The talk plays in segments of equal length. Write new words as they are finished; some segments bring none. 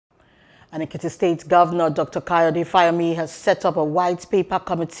And Ekiti State Governor Dr. Kayode Fayemi has set up a white paper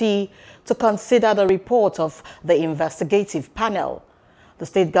committee to consider the report of the investigative panel. The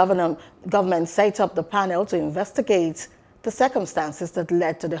state government set up the panel to investigate the circumstances that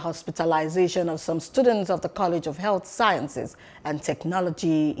led to the hospitalization of some students of the College of Health Sciences and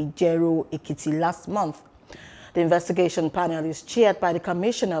Technology, Ijeru, Ekiti last month. The investigation panel is chaired by the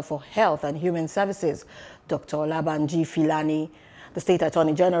Commissioner for Health and Human Services, Dr. Olabanji Filani. The State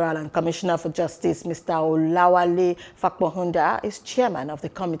Attorney General and Commissioner for Justice, Mr. Olawale Fakpohunda, is chairman of the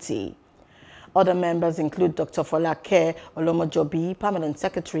committee. Other members include Dr. Folake Olomojobi, Permanent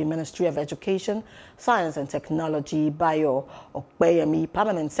Secretary, Ministry of Education, Science and Technology, Bayo Fayemi,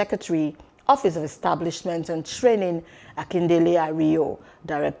 Permanent Secretary, Office of Establishment and Training, Akindele Ario,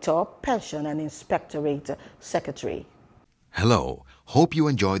 Director, Pension and Inspectorate Secretary. Hello, hope you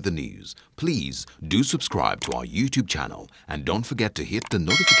enjoyed the news. Please do subscribe to our YouTube channel and don't forget to hit the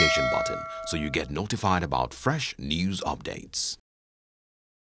notification button so you get notified about fresh news updates.